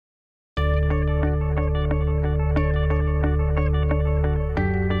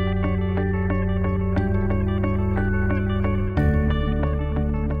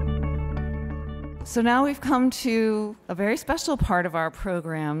So now we've come to a very special part of our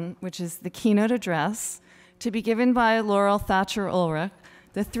program, which is the Keynote Address, to be given by Laurel Thatcher Ulrich,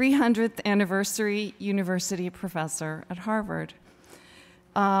 the 300th anniversary university professor at Harvard.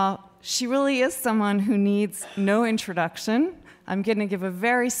 She really is someone who needs no introduction. I'm going to give a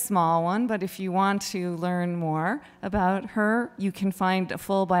very small one, but if you want to learn more about her, you can find a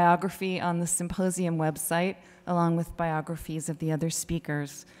full biography on the symposium website, along with biographies of the other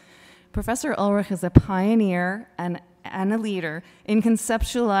speakers. Professor Ulrich is a pioneer and a leader in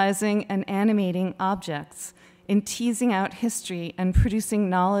conceptualizing and animating objects, in teasing out history and producing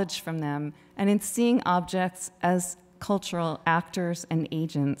knowledge from them, and in seeing objects as cultural actors and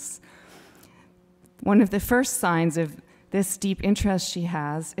agents. One of the first signs of this deep interest she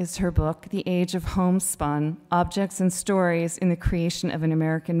has is her book, The Age of Homespun: Objects and Stories in the Creation of an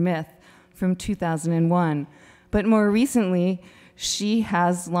American Myth, from 2001. But more recently, she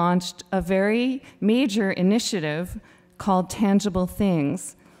has launched a very major initiative called Tangible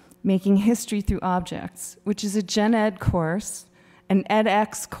Things, Making History Through Objects, which is a gen ed course, an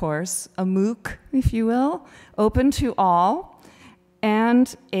edX course, a MOOC, if you will, open to all,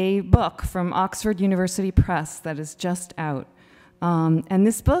 and a book from Oxford University Press that is just out. And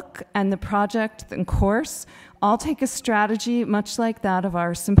this book and the project and course all take a strategy much like that of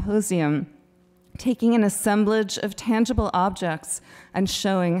our symposium, taking an assemblage of tangible objects and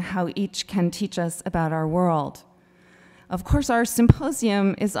showing how each can teach us about our world. Of course, our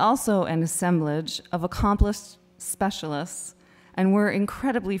symposium is also an assemblage of accomplished specialists, and we're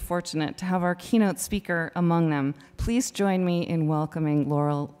incredibly fortunate to have our keynote speaker among them. Please join me in welcoming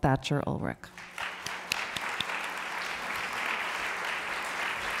Laurel Thatcher Ulrich.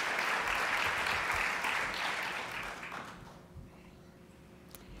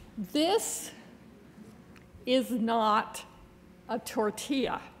 This is not a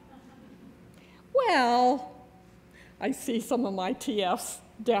tortilla. Well, I see some of my TFs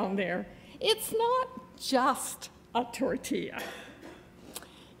down there. It's not just a tortilla.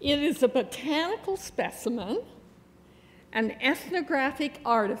 It is a botanical specimen, an ethnographic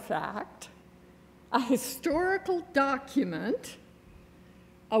artifact, a historical document,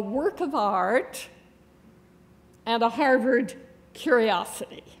 a work of art, and a Harvard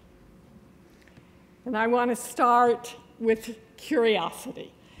curiosity. And I want to start with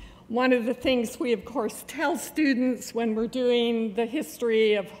curiosity. One of the things we, of course, tell students when we're doing the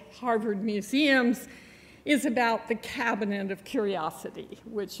history of Harvard museums is about the Cabinet of Curiosity,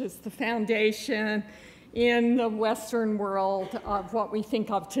 which is the foundation in the Western world of what we think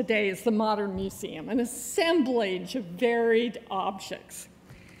of today as the modern museum, an assemblage of varied objects.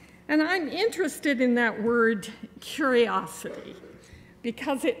 And I'm interested in that word curiosity,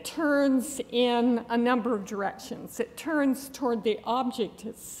 because it turns in a number of directions. It turns toward the object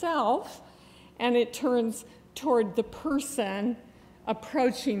itself, and it turns toward the person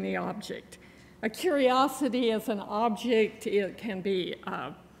approaching the object. A curiosity as an object, it can be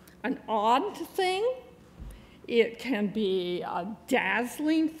an odd thing, it can be a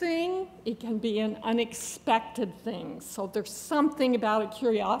dazzling thing, it can be an unexpected thing. So there's something about a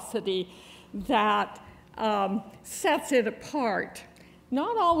curiosity that sets it apart.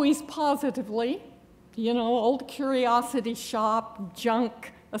 Not always positively. You know, old curiosity shop,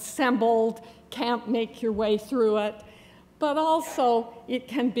 junk assembled, can't make your way through it. But also, it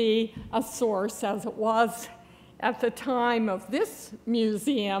can be a source, as it was at the time of this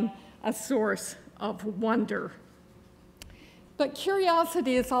museum, a source of wonder. But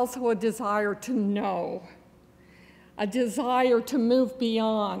curiosity is also a desire to know, a desire to move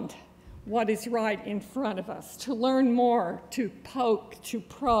beyond what is right in front of us, to learn more, to poke, to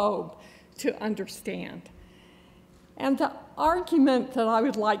probe, to understand. And the argument that I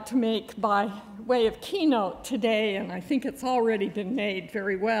would like to make by way of keynote today, and I think it's already been made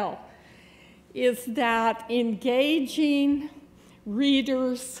very well, is that engaging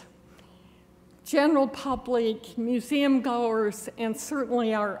readers, general public, museum goers, and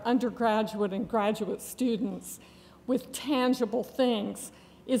certainly our undergraduate and graduate students with tangible things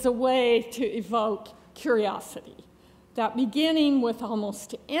is a way to evoke curiosity. That beginning with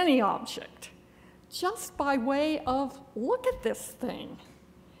almost any object, just by way of look at this thing,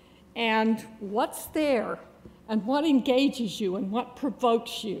 and what's there, and what engages you, and what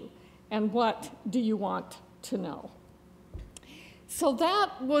provokes you, and what do you want to know. So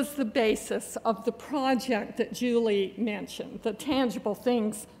that was the basis of the project that Julie mentioned, the Tangible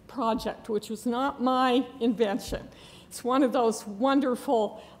Things Project, which was not my invention. It's one of those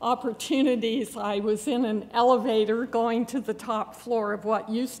wonderful opportunities. I was in an elevator going to the top floor of what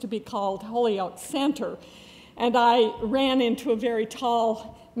used to be called Holyoke Center, and I ran into a very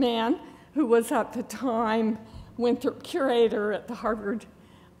tall man who was at the time Winthrop curator at the Harvard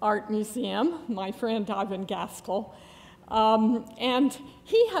Art Museum, my friend Ivan Gaskell. And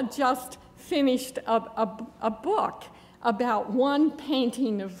he had just finished a book about one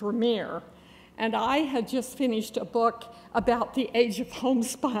painting of Vermeer. And I had just finished a book about the age of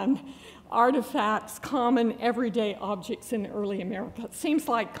homespun artifacts, common everyday objects in early America. It seems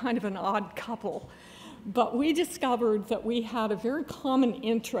like kind of an odd couple. But we discovered that we had a very common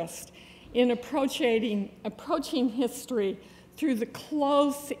interest in approaching history through the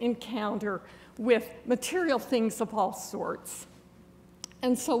close encounter with material things of all sorts.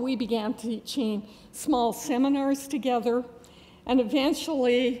 And so we began teaching small seminars together, and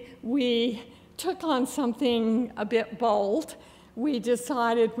eventually we took on something a bit bold. We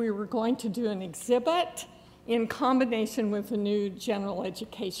decided we were going to do an exhibit in combination with a new general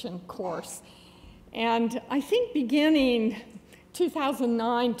education course. And I think beginning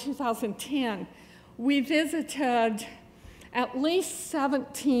 2009, 2010, we visited at least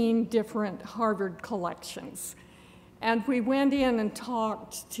 17 different Harvard collections. And we went in and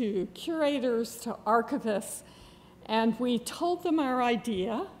talked to curators, to archivists, and we told them our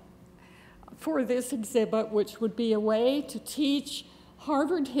idea for this exhibit, which would be a way to teach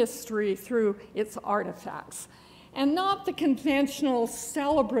Harvard history through its artifacts. And not the conventional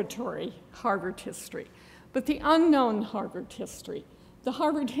celebratory Harvard history, but the unknown Harvard history, the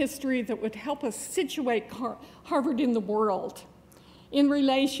Harvard history that would help us situate Harvard in the world in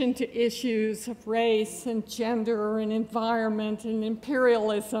relation to issues of race and gender and environment and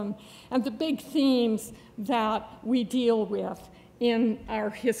imperialism and the big themes that we deal with in our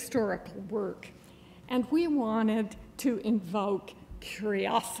historical work. And we wanted to invoke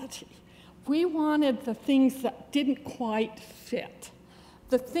curiosity. We wanted the things that didn't quite fit,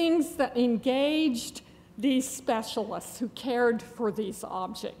 the things that engaged these specialists who cared for these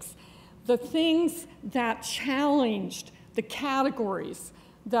objects, the things that challenged the categories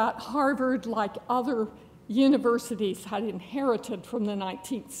that Harvard, like other universities, had inherited from the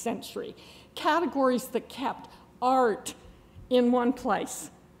 19th century, categories that kept art in one place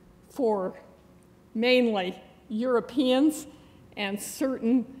for mainly Europeans and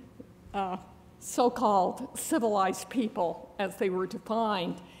certain so-called civilized people as they were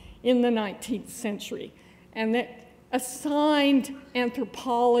defined in the 19th century, and that assigned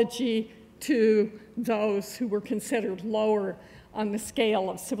anthropology to those who were considered lower on the scale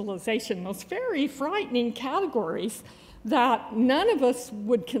of civilization, those very frightening categories that none of us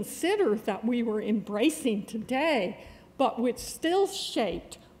would consider that we were embracing today, but which still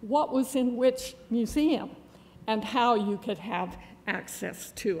shaped what was in which museum and how you could have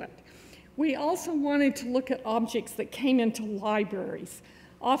access to it. We also wanted to look at objects that came into libraries,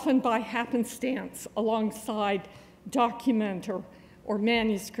 often by happenstance alongside document or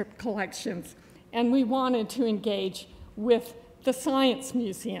manuscript collections. And we wanted to engage with the science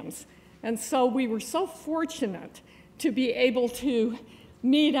museums. And so we were so fortunate to be able to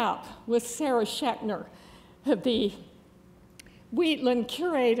meet up with Sarah Schechner, the Wheatland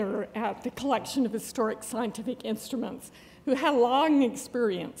curator at the Collection of Historic Scientific Instruments, who had a long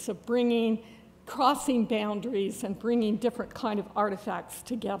experience of crossing boundaries and bringing different kind of artifacts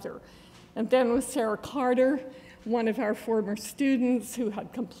together. And then with Sarah Carter, one of our former students who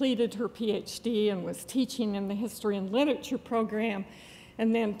had completed her PhD and was teaching in the History and Literature program.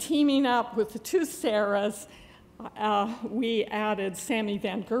 And then teaming up with the two Sarahs, we added Sammy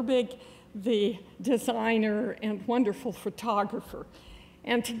Van Gerbig, the designer and wonderful photographer.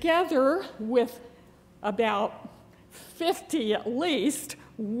 And together with about 50 at least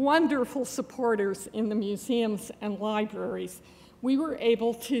wonderful supporters in the museums and libraries, we were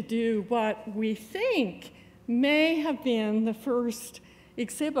able to do what we think may have been the first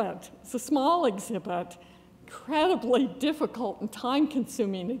exhibit. It's a small exhibit, incredibly difficult and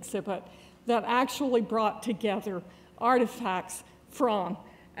time-consuming exhibit that actually brought together artifacts from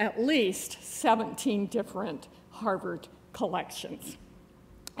at least 17 different Harvard collections.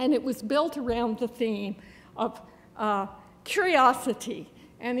 And it was built around the theme of curiosity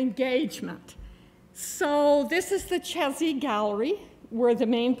and engagement. So this is the Chesney Gallery, where the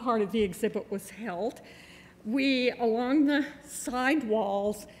main part of the exhibit was held. Along the side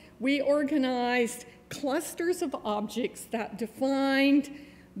walls, we organized clusters of objects that defined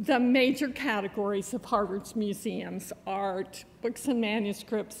the major categories of Harvard's museums: art, books and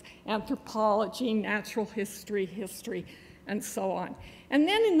manuscripts, anthropology, natural history, history, and so on. And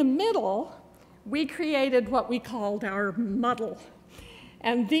then in the middle, we created what we called our muddle.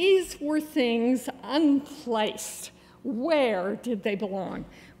 And these were things unplaced. Where did they belong?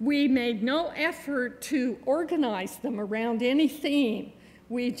 We made no effort to organize them around any theme.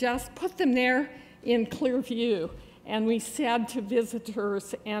 we just put them there in clear view. And we said to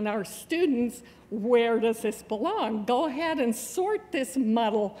visitors and our students, where does this belong? Go ahead and sort this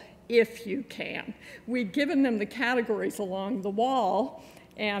muddle if you can. We'd given them the categories along the wall,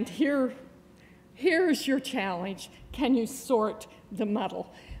 and here's your challenge. Can you sort the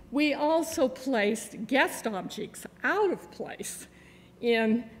muddle? We also placed guest objects out of place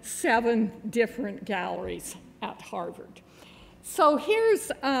in 7 different galleries at Harvard. So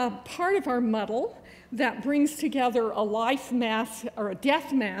here's part of our muddle that brings together a life mask or a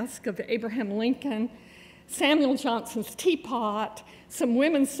death mask of Abraham Lincoln, Samuel Johnson's teapot, some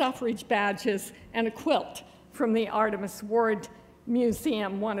women's suffrage badges, and a quilt from the Artemus Ward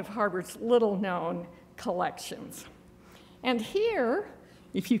Museum, one of Harvard's little-known collections. And here,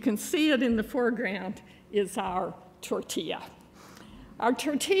 if you can see it in the foreground, is our tortilla. Our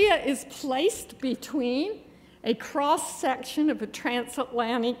tortilla is placed between a cross-section of a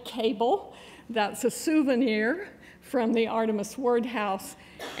transatlantic cable that's a souvenir from the Artemus Ward House,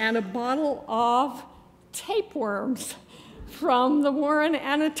 and a bottle of tapeworms from the Warren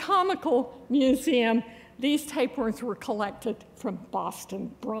Anatomical Museum. These tapeworms were collected from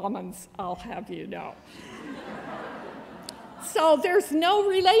Boston Brahmins, I'll have you know. So there's no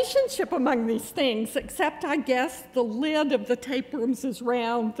relationship among these things, except I guess the lid of the tapeworms is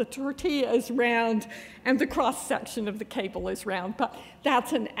round, the tortilla is round, and the cross-section of the cable is round, but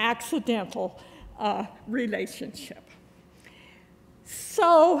that's an accidental relationship.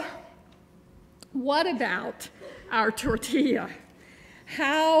 So what about our tortilla?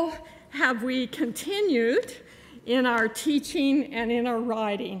 How have we continued in our teaching and in our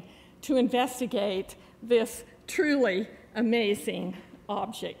writing to investigate this truly amazing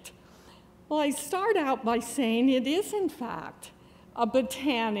object? Well, I start out by saying it is, in fact, a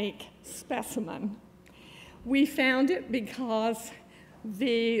botanic specimen. We found it because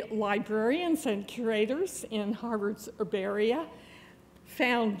the librarians and curators in Harvard's herbaria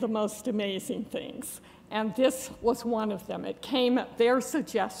found the most amazing things, and this was one of them. It came at their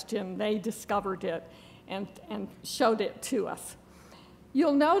suggestion. They discovered it and showed it to us.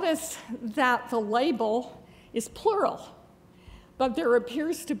 You'll notice that the label is plural, but there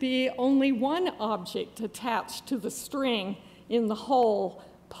appears to be only one object attached to the string in the hole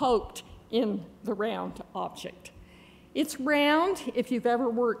poked in the round object. It's round if you've ever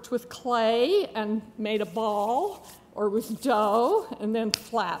worked with clay and made a ball, or with dough and then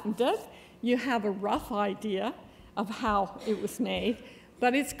flattened it. You have a rough idea of how it was made,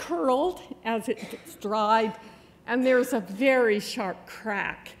 but it's curled as it gets dried, and there's a very sharp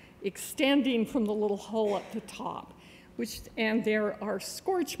crack extending from the little hole at the top, and there are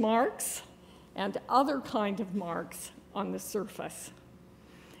scorch marks and other kind of marks on the surface.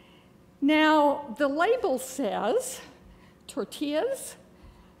 Now, the label says tortillas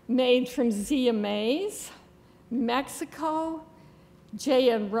made from Zia maize, Mexico,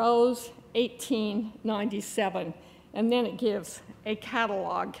 J.N. Rose, 1897, and then it gives a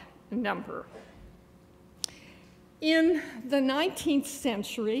catalog number. In the 19th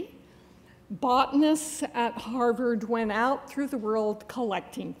century, botanists at Harvard went out through the world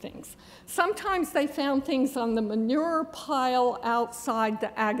collecting things. Sometimes they found things on the manure pile outside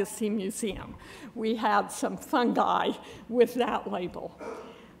the Agassiz Museum. We had some fungi with that label.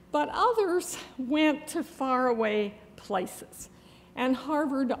 But others went to faraway places. And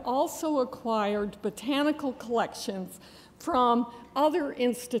Harvard also acquired botanical collections from other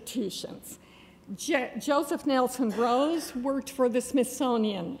institutions. Joseph Nelson Rose worked for the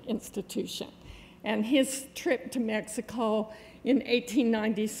Smithsonian Institution, and his trip to Mexico in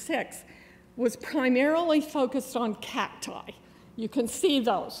 1896 was primarily focused on cacti. You can see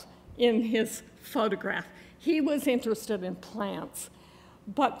those in his photograph. He was interested in plants.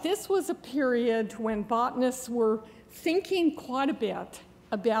 But this was a period when botanists were thinking quite a bit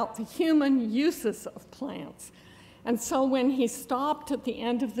about the human uses of plants. And so when he stopped at the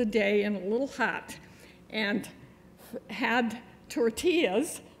end of the day in a little hut and had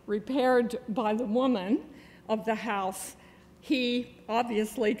tortillas repaired by the woman of the house, he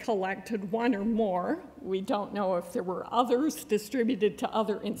obviously collected one or more. We don't know if there were others distributed to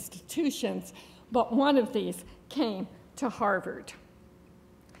other institutions, but one of these came to Harvard.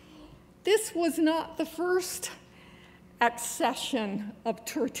 This was not the first accession of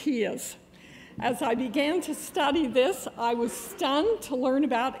tortillas. As I began to study this, I was stunned to learn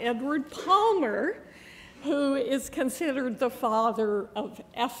about Edward Palmer, who is considered the father of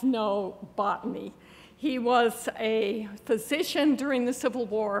ethnobotany. He was a physician during the Civil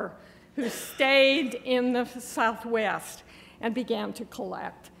War who stayed in the Southwest and began to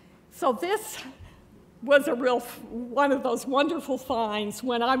collect. So this was one of those wonderful finds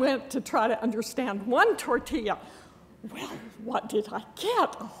when I went to try to understand one tortilla. Well, what did I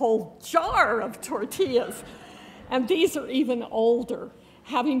get? A whole jar of tortillas. And these are even older,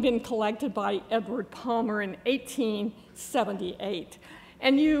 having been collected by Edward Palmer in 1878.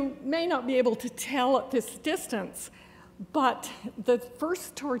 And you may not be able to tell at this distance, but the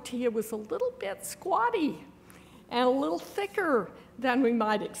first tortilla was a little bit squatty and a little thicker than we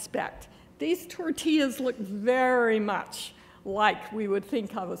might expect. These tortillas look very much like we would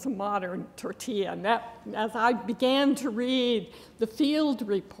think of as a modern tortilla. And that, as I began to read the field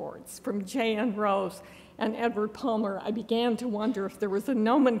reports from J.N. Rose and Edward Palmer, I began to wonder if there was a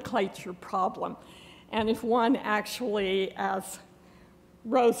nomenclature problem, and if one actually, as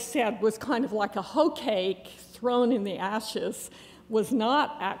Rose said, was kind of like a hoe cake thrown in the ashes, was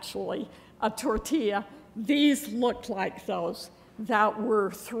not actually a tortilla. These looked like those that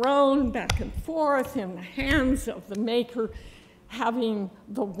were thrown back and forth in the hands of the maker, having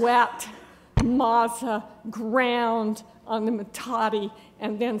the wet masa ground on the metate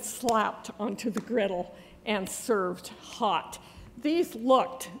and then slapped onto the griddle and served hot. These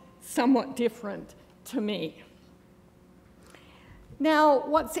looked somewhat different to me. Now,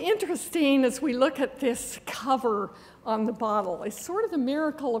 what's interesting as we look at this cover on the bottle is sort of the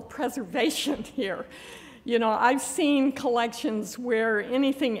miracle of preservation here. You know, I've seen collections where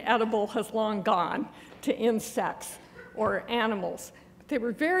anything edible has long gone to insects or animals. But they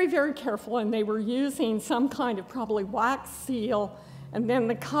were very, very careful, and they were using some kind of probably wax seal and then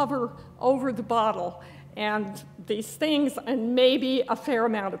the cover over the bottle. And these things, and maybe a fair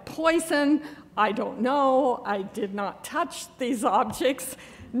amount of poison, I don't know. I did not touch these objects.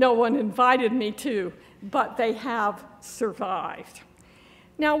 No one invited me to, but they have survived.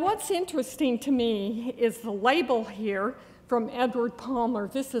 Now, what's interesting to me is the label here from Edward Palmer.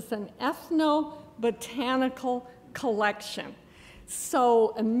 This is an ethnobotanical collection.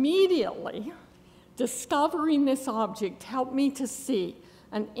 So immediately, discovering this object helped me to see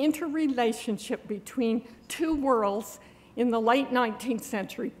an interrelationship between two worlds in the late 19th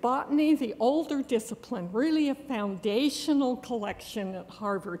century. Botany, the older discipline, really a foundational collection at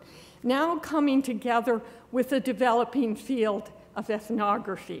Harvard, now coming together with a developing field of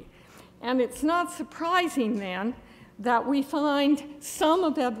ethnography. And it's not surprising then that we find some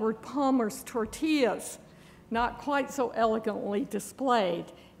of Edward Palmer's tortillas not quite so elegantly displayed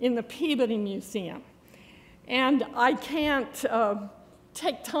in the Peabody Museum. And I can't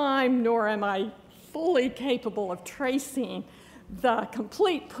take time, nor am I fully capable of tracing the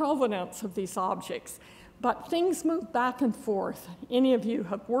complete provenance of these objects, but things move back and forth. Any of you who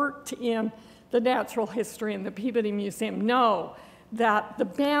have worked in the natural history in the Peabody Museum know that the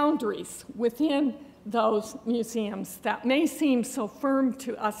boundaries within those museums that may seem so firm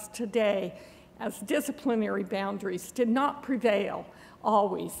to us today as disciplinary boundaries did not prevail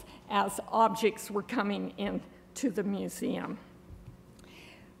always as objects were coming into the museum.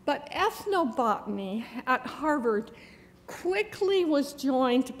 But ethnobotany at Harvard quickly was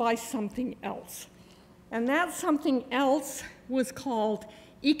joined by something else. And that something else was called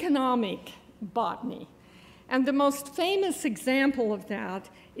economic botany. And the most famous example of that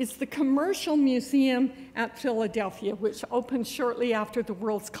is the Commercial Museum at Philadelphia, which opened shortly after the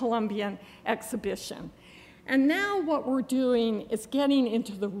World's Columbian Exhibition. And now what we're doing is getting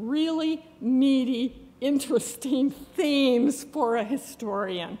into the really meaty, interesting themes for a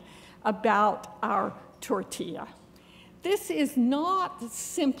historian about our tortilla. This is not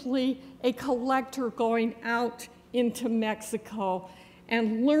simply a collector going out into Mexico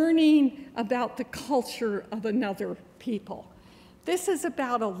and learning about the culture of another people. This is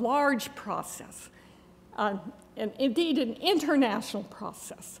about a large process, and indeed an international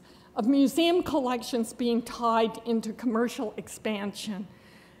process, of museum collections being tied into commercial expansion,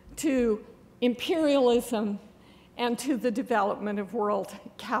 to imperialism, and to the development of world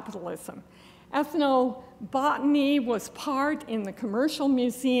capitalism. Ethnobotany was part in the Commercial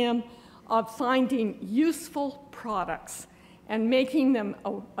Museum of finding useful products and making them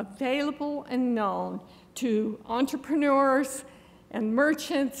available and known to entrepreneurs and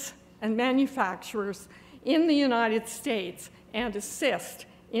merchants and manufacturers in the United States and assist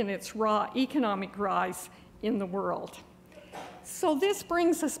in its economic rise in the world. So this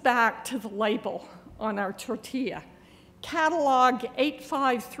brings us back to the label on our tortilla, Catalog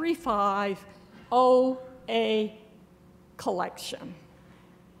 8535 OA Collection.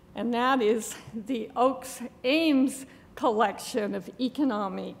 And that is the Oaks Ames collection of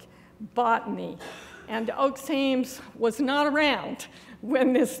economic botany. And Oaks Ames was not around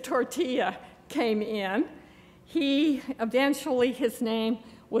when this tortilla came in. Eventually his name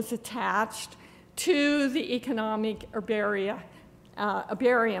was attached to the economic herbarium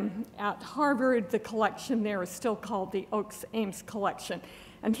at Harvard. The collection there is still called the Oakes Ames Collection.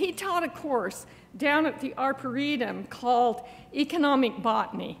 And he taught a course down at the Arboretum called Economic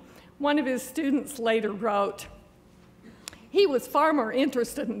Botany. One of his students later wrote, he was far more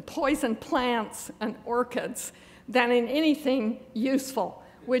interested in poison plants and orchids than in anything useful,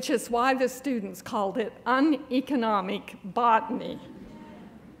 which is why the students called it uneconomic botany.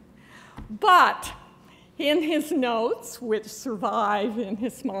 But in his notes, which survive in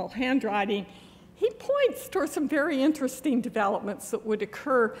his small handwriting, he points towards some very interesting developments that would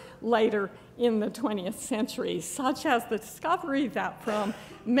occur later in the 20th century, such as the discovery that from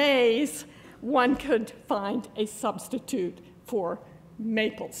maize, one could find a substitute for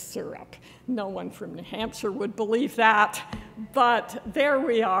maple syrup. No one from New Hampshire would believe that, but there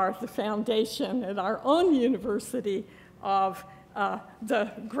we are, the foundation at our own university of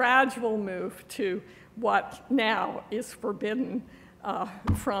the gradual move to what now is forbidden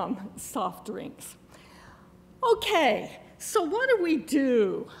from soft drinks. Okay, so what do we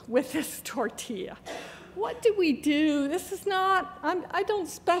do with this tortilla? What do we do? This is not, I don't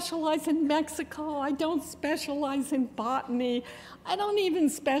specialize in Mexico. I don't specialize in botany. I don't even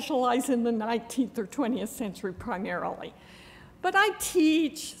specialize in the 19th or 20th century primarily. But I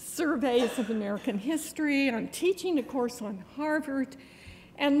teach surveys of American history. I'm teaching a course on Harvard.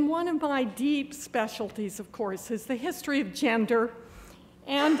 And one of my deep specialties, of course, is the history of gender.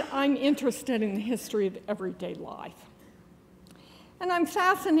 And I'm interested in the history of everyday life. And I'm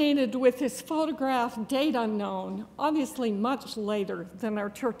fascinated with this photograph, date unknown, obviously much later than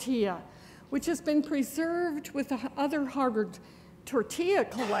our tortilla, which has been preserved with the other Harvard tortilla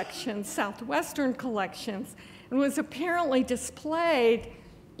collections, Southwestern collections, and was apparently displayed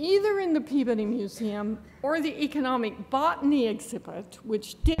either in the Peabody Museum or the Economic Botany exhibit,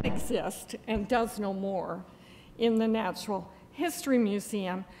 which did exist and does no more, in the Natural History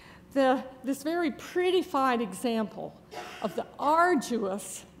Museum. This very prettified example of the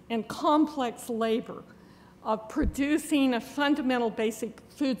arduous and complex labor of producing a fundamental basic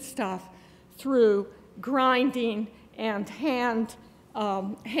foodstuff through grinding and hand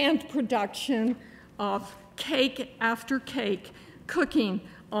production of cake after cake, cooking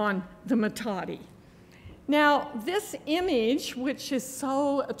on the metate. Now, this image, which is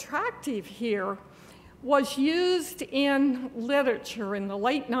so attractive here, was used in literature in the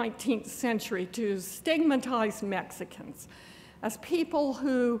late 19th century to stigmatize Mexicans as people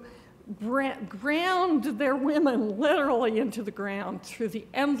who ground their women literally into the ground through the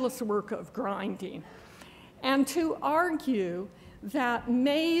endless work of grinding, and to argue that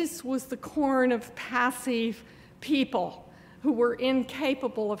maize was the corn of passive people who were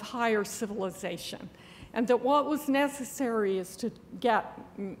incapable of higher civilization, and that what was necessary is to get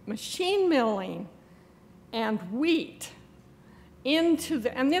machine milling and wheat into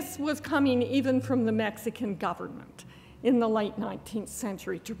the, and this was coming even from the Mexican government in the late 19th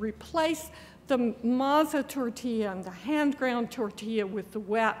century, to replace the maza tortilla and the hand-ground tortilla with the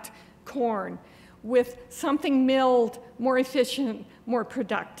wet corn, with something milled, more efficient, more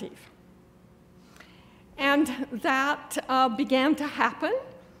productive. And that began to happen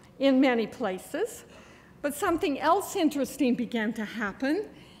in many places, but something else interesting began to happen.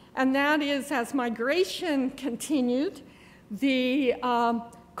 And that is, as migration continued, the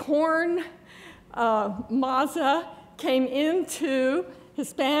corn maza came into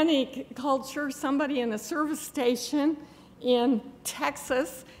Hispanic culture. Somebody in a service station in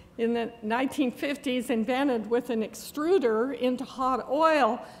Texas in the 1950s invented with an extruder into hot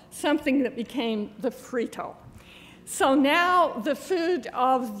oil something that became the frito. So now the food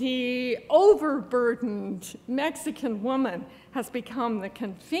of the overburdened Mexican woman has become the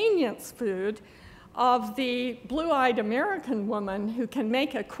convenience food of the blue-eyed American woman who can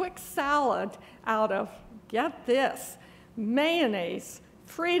make a quick salad out of, get this, mayonnaise,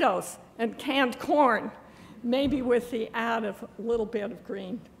 Fritos, and canned corn, maybe with the add of a little bit of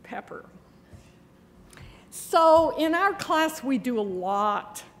green pepper. So in our class, we do a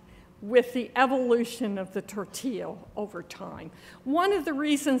lot with the evolution of the tortilla over time. One of the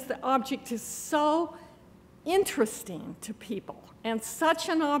reasons the object is so interesting to people and such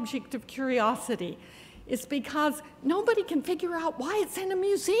an object of curiosity is because nobody can figure out why it's in a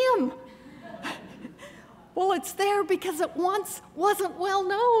museum. Well, it's there because it once wasn't well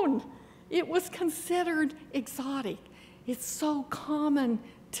known. It was considered exotic. It's so common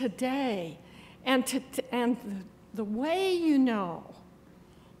today. And the way you know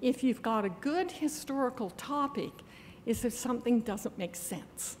if you've got a good historical topic is if something doesn't make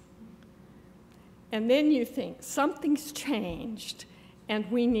sense. And then you think something's changed, and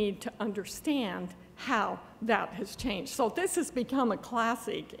we need to understand how that has changed. So this has become a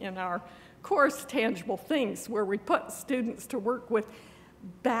classic in our course, Tangible Things, where we put students to work with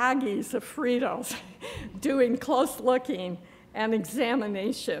baggies of Fritos, doing close looking and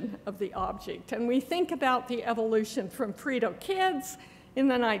examination of the object. And we think about the evolution from Frito kids in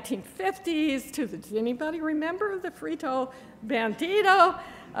the 1950s to does anybody remember the Frito Bandito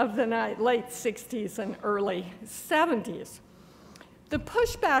of the late 60s and early 70s? The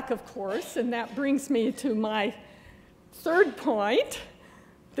pushback, of course, and that brings me to my third point,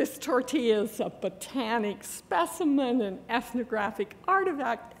 this tortilla is a botanic specimen, an ethnographic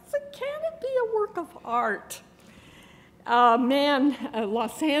artifact. Can it be a work of art? A man, a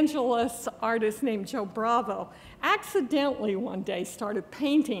Los Angeles artist named Joe Bravo, accidentally one day started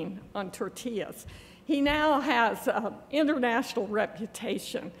painting on tortillas. He now has an international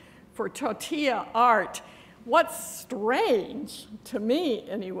reputation for tortilla art. What's strange, to me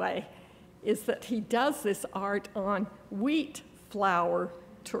anyway, is that he does this art on wheat flour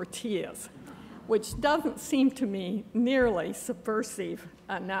tortillas, which doesn't seem to me nearly subversive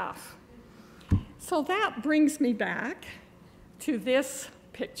enough. So that brings me back to this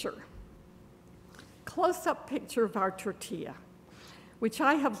picture, close-up picture of our tortilla, which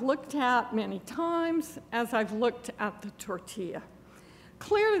I have looked at many times as I've looked at the tortilla.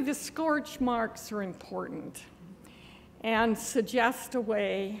 Clearly, the scorch marks are important and suggest a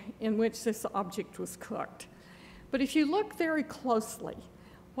way in which this object was cooked. But if you look very closely,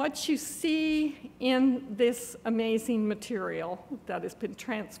 what you see in this amazing material that has been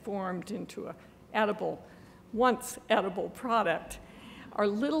transformed into an edible, once edible product are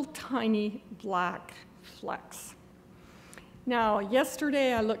little tiny black flecks. Now,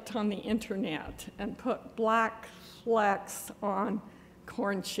 yesterday I looked on the internet and put black flecks on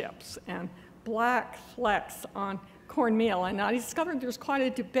corn chips and black flecks on cornmeal, and I discovered there's quite a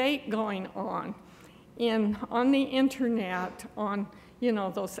debate going on the internet on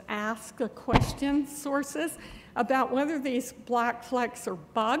those ask a question sources about whether these black flecks are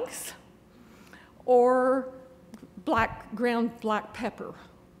bugs or ground black pepper,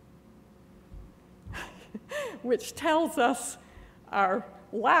 which tells us our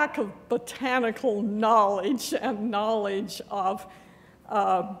lack of botanical knowledge and knowledge of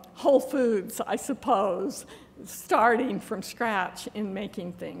whole foods, I suppose, starting from scratch in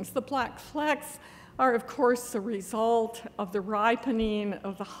making things. The black flecks are, of course, the result of the ripening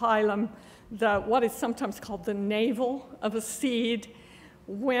of the hilum, what is sometimes called the navel of a seed.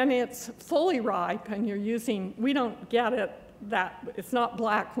 When it's fully ripe and you're using, we don't get it that it's not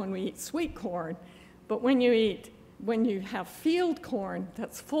black when we eat sweet corn, but when you have field corn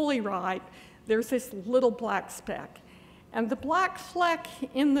that's fully ripe, there's this little black speck. And the black fleck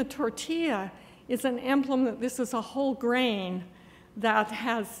in the tortilla is an emblem that this is a whole grain that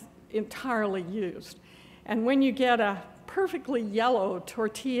has entirely used. And when you get a perfectly yellow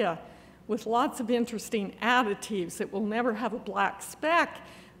tortilla with lots of interesting additives, it will never have a black speck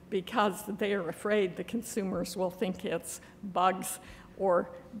because they are afraid the consumers will think it's bugs or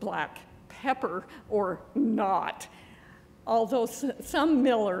black pepper or not. Although some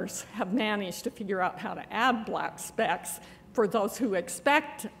millers have managed to figure out how to add black specks for those who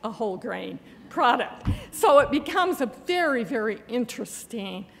expect a whole grain product. So it becomes a very, very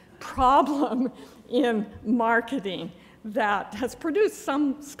interesting problem in marketing that has produced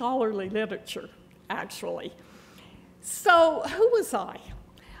some scholarly literature, actually. So who was I?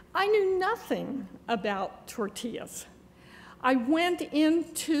 I knew nothing about tortillas. I went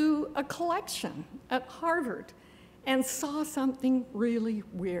into a collection at Harvard and saw something really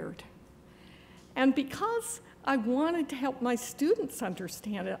weird. And because I wanted to help my students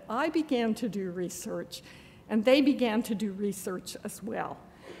understand it, I began to do research, and they began to do research as well.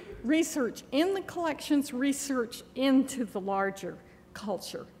 Research in the collections, research into the larger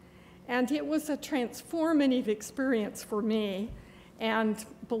culture. And it was a transformative experience for me, and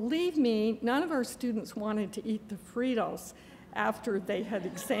believe me, none of our students wanted to eat the Fritos after they had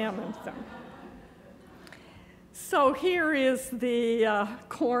examined them. So here is the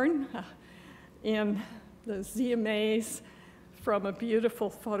corn in the ZMAs from a beautiful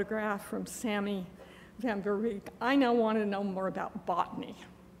photograph from Sammy Van Verbeek. I now want to know more about botany.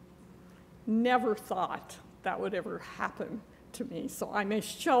 Never thought that would ever happen to me, so I may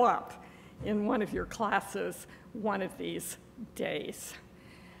show up in one of your classes one of these days.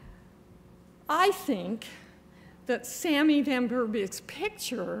 I think that Sammy Van Verbeek's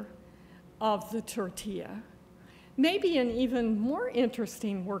picture of the tortilla may be an even more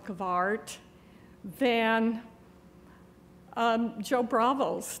interesting work of art than Joe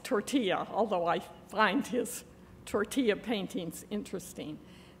Bravo's tortilla, although I find his tortilla paintings interesting.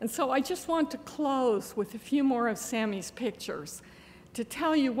 And so I just want to close with a few more of Sammy's pictures to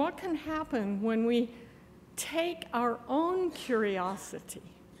tell you what can happen when we take our own curiosity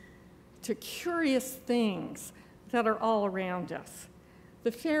to curious things that are all around us.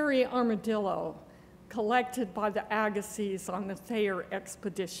 The fairy armadillo collected by the Agassiz on the Thayer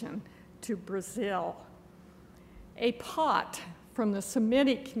expedition to Brazil. A pot from the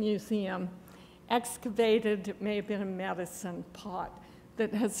Semitic Museum excavated, it may have been a medicine pot,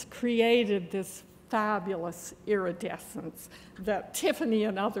 that has created this fabulous iridescence that Tiffany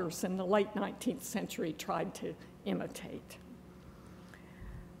and others in the late 19th century tried to imitate.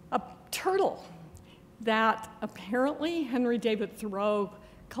 A turtle that apparently Henry David Thoreau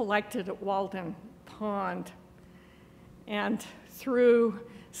collected at Walden Pond, and through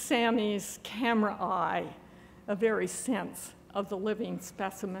Sammy's camera eye, a very sense of the living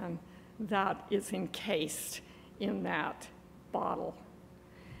specimen that is encased in that bottle.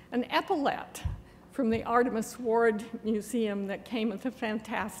 An epaulette from the Artemis Ward Museum that came with a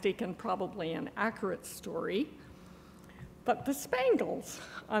fantastic and probably an accurate story, but the spangles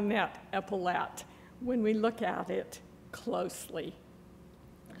on that epaulette, when we look at it closely.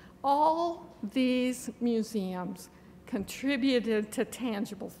 All these museums contributed to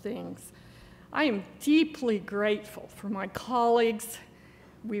tangible things. I am deeply grateful for my colleagues.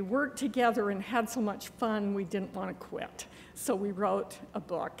 We worked together and had so much fun we didn't want to quit. So we wrote a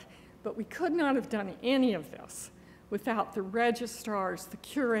book. But we could not have done any of this without the registrars, the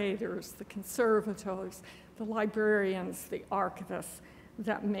curators, the conservators, the librarians, the archivists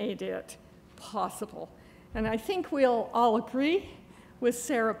that made it possible. And I think we'll all agree with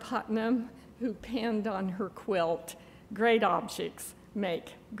Sarah Putnam, who penned on her quilt, "Great objects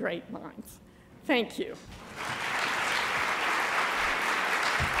make great minds." Thank you.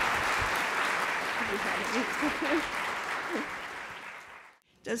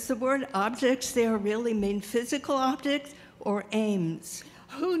 Does the word objects there really mean physical objects or aims?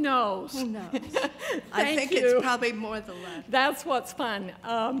 Who knows? Who knows? I think it's probably more the latter. That's what's fun.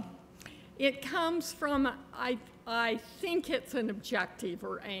 It comes from, I think it's an objective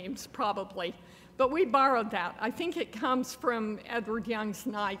or aims, probably. But we borrowed that. I think it comes from Edward Young's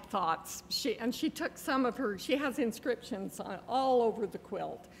Night Thoughts. She took some of her, she has inscriptions all over the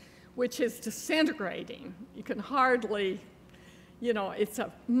quilt, which is disintegrating. You can hardly, you know, it's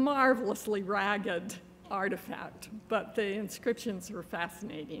a marvelously ragged artifact, but the inscriptions are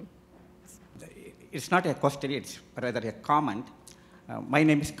fascinating. It's not a question, it's rather a comment. My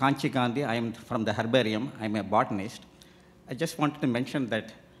name is Kanchi Gandhi. I am from the herbarium. I'm a botanist. I just wanted to mention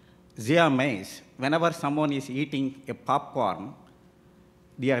that Zia maize, whenever someone is eating a popcorn,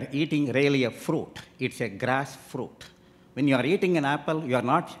 they are eating really a fruit. It's a grass fruit. When you are eating an apple, you are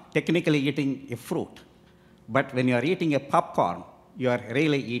not technically eating a fruit. But when you are eating a popcorn, you are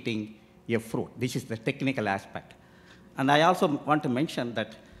really eating a fruit. This is the technical aspect. And I also want to mention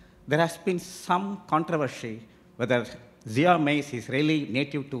that there has been some controversy whether Zia maize is really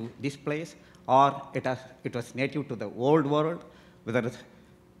native to this place or it was native to the old world, whether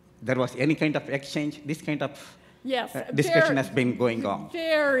there was any kind of exchange. This kind of discussion has been going on.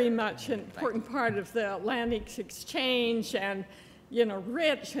 Very much an important part of the Atlantic exchange and, you know,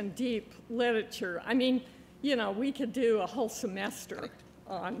 rich and deep literature. I mean, you know, we could do a whole semester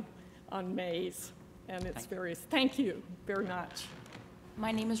on maize and its various. Thank you very much.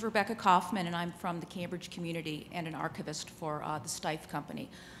 My name is Rebecca Kaufman, and I'm from the Cambridge community and an archivist for the Steiff Company.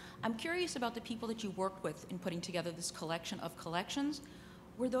 I'm curious about the people that you worked with in putting together this collection of collections.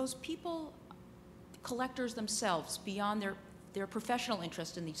 Were those people collectors themselves, beyond their professional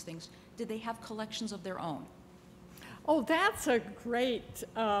interest in these things? Did they have collections of their own? Oh, that's a great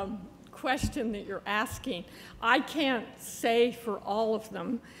question that you're asking. I can't say for all of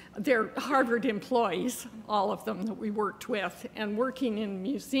them. They're Harvard employees, all of them that we worked with, and working in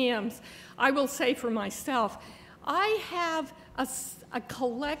museums. I will say for myself, I have a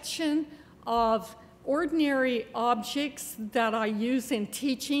collection of ordinary objects that I use in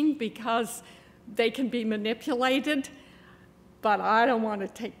teaching because they can be manipulated, but I don't want to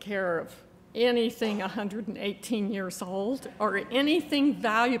take care of anything 118 years old or anything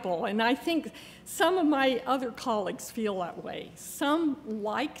valuable. And I think some of my other colleagues feel that way. Some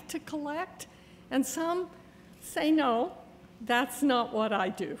like to collect, and some say, no, that's not what I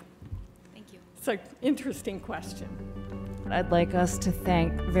do. Thank you. It's an interesting question. I'd like us to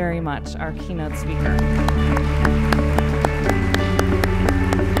thank very much our keynote speaker.